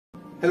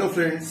Hello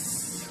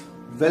friends,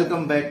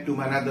 welcome back to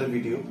my another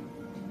video.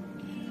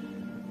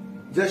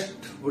 Just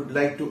would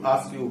like to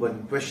ask you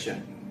one question.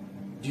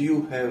 Do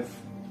you have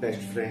best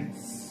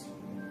friends?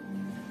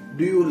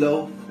 Do you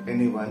love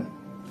anyone?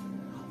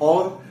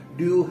 Or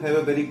do you have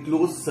a very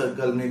close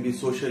circle, maybe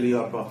socially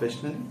or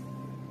professionally?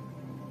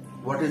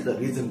 What is the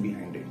reason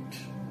behind it?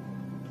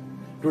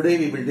 Today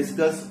we will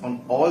discuss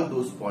on all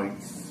those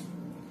points.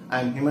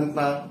 I am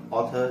Hemantna,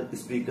 author,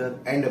 speaker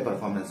and a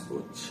performance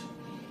coach.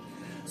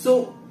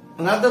 So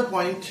another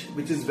point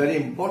which is very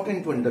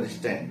important to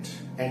understand,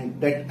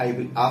 and that I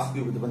will ask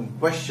you with one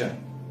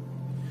question.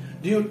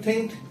 Do you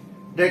think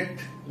that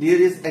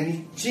there is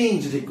any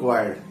change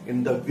required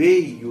in the way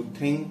you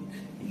think,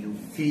 you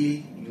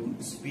feel, you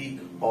speak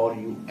or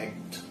you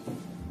act?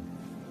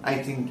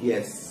 I think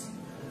yes.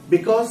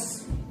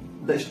 Because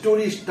the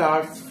story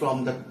starts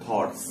from the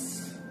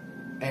thoughts.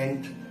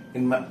 And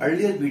in my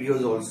earlier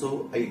videos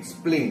also I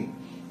explained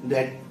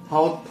that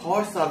how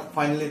thoughts are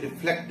finally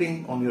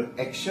reflecting on your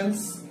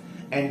actions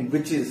and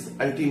which is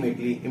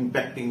ultimately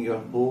impacting your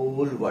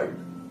whole world.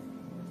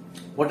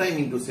 What I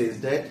mean to say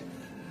is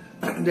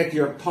that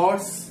your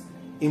thoughts,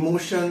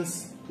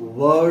 emotions,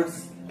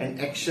 words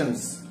and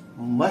actions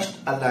must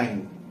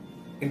align.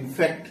 In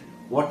fact,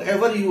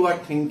 whatever you are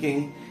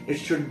thinking, it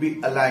should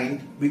be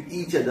aligned with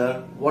each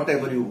other,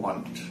 whatever you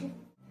want.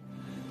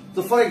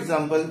 So for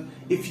example,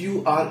 if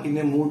you are in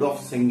a mood of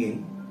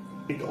singing,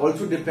 it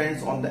also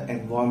depends on the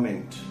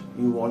environment.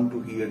 You want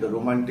to hear the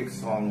romantic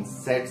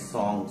songs, sad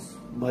songs,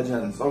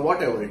 bhajans or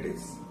whatever it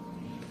is.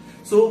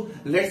 So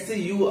let's say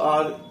you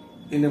are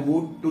in a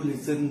mood to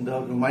listen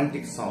the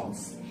romantic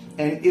songs,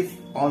 and if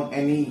on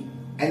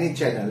any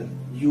channel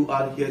you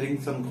are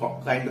hearing some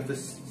kind of a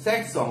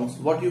sad songs,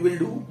 what you will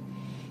do?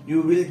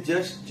 You will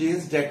just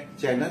change that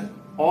channel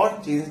or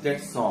change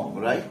that song,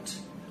 right?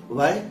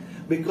 Why?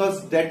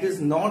 Because that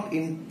is not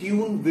in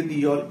tune with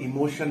your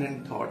emotion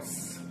and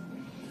thoughts.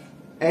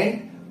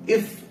 And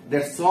if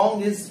that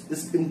song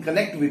is in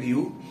connect with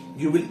you,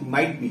 you will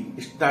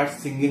start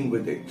singing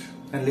with it,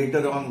 and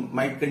later on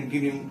might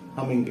continue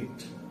humming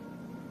it.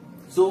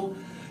 So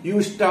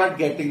you start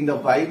getting the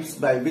vibes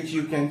by which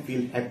you can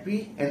feel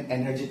happy and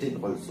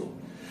energetic also.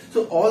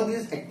 So all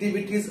these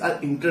activities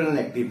are internal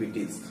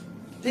activities.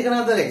 Take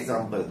another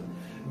example.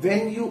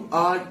 When you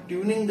are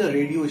tuning the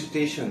radio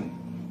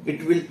station,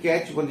 it will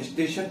catch one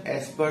station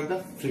as per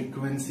the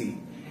frequency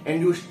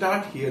and you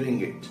start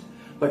hearing it.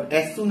 But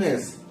as soon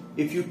as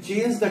if you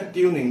change the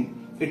tuning,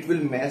 it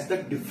will match the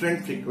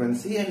different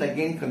frequency and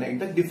again connect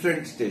the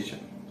different station.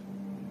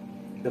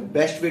 The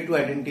best way to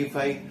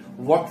identify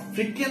what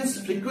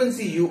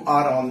frequency you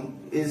are on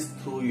is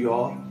through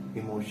your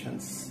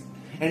emotions.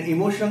 And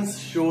emotions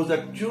shows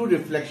a true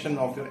reflection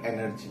of your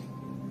energy.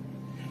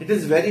 It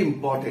is very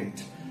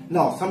important.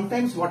 Now,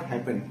 sometimes what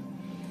happens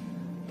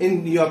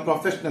in your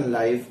professional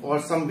life or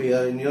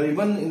somewhere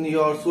even in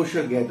your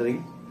social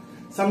gathering,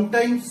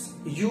 sometimes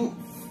you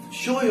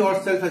show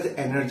yourself as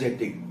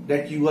energetic,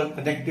 that you are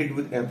connected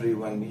with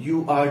everyone,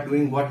 you are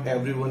doing what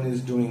everyone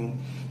is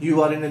doing, you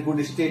are in a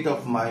good state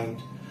of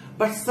mind,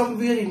 but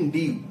somewhere in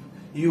deep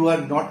you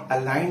are not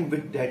aligned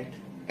with that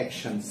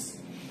actions.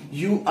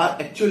 You are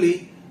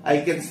actually,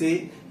 I can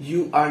say,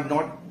 you are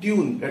not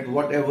tuned at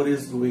whatever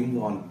is going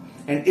on.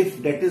 And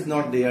if that is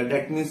not there,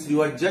 that means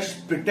you are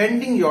just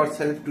pretending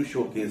yourself to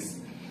showcase.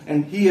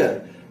 And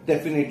here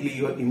definitely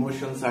your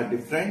emotions are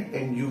different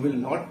and you will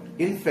not,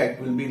 in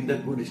fact, will be in the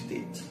good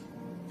state.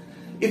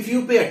 If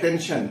you pay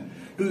attention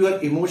to your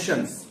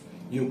emotions,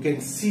 you can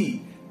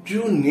see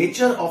true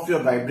nature of your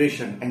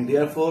vibration and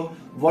therefore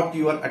what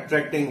you are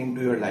attracting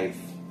into your life.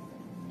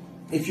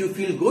 If you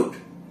feel good,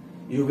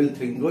 you will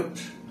think good,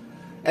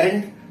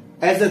 and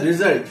as a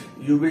result,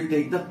 you will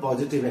take the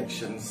positive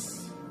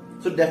actions.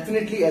 So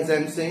definitely, as I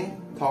am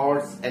saying,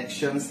 thoughts,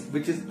 actions,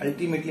 which is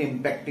ultimately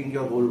impacting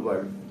your whole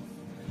world.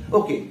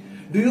 Okay,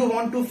 do you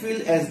want to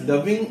feel as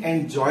loving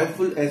and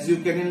joyful as you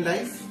can in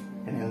life?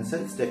 And answer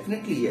is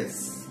definitely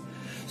yes.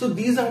 So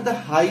these are the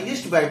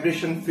highest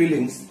vibration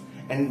feelings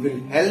and will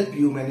help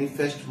you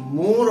manifest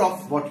more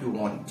of what you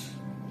want.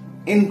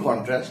 In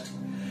contrast,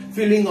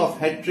 feeling of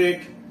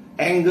hatred,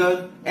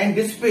 anger and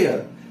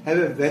despair have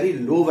a very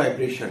low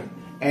vibration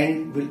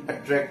and will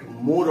attract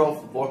more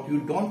of what you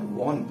don't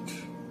want.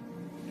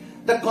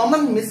 The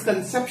common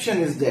misconception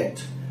is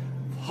that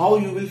how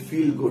you will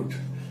feel good.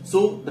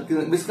 So the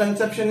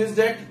misconception is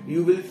that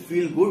you will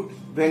feel good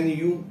when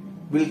you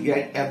will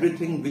get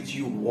everything which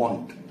you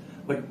want.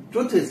 But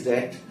truth is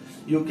that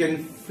you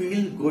can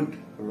feel good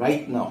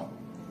right now.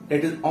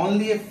 That is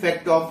only a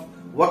fact of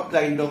what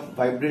kind of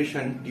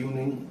vibration,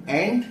 tuning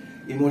and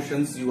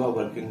emotions you are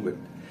working with.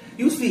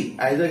 You see,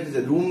 either it is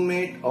a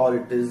roommate or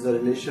it is a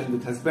relation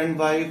with husband,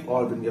 wife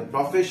or with your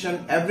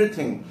profession,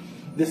 everything.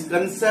 This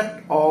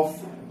concept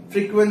of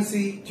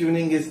frequency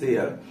tuning is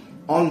there.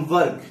 On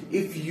work,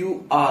 if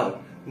you are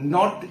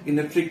not in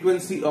a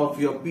frequency of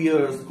your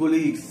peers,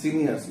 colleagues,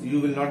 seniors, you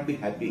will not be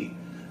happy.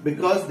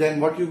 Because then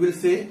what you will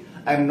say,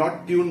 I am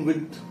not tuned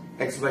with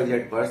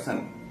XYZ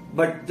person.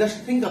 But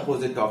just think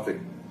opposite of it.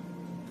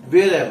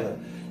 Wherever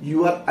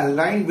you are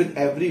aligned with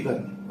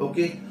everyone,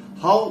 okay,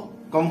 how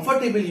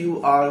comfortable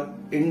you are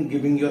in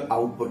giving your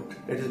output.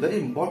 It is a very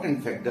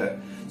important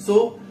factor.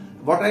 So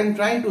what I am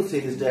trying to say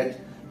is that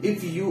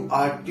if you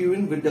are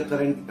tuned with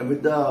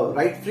the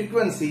right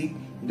frequency,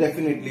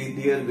 definitely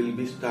there will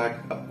be start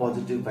a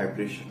positive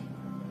vibration.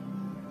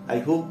 I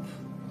hope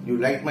you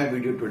liked my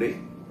video today,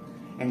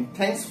 and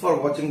thanks for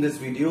watching this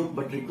video,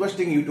 but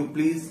requesting you to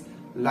please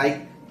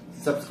like,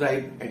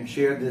 subscribe and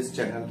share this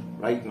channel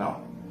right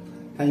now.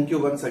 Thank you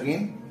once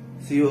again.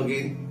 See you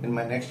again in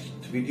my next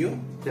video.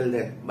 Till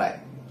then,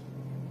 bye.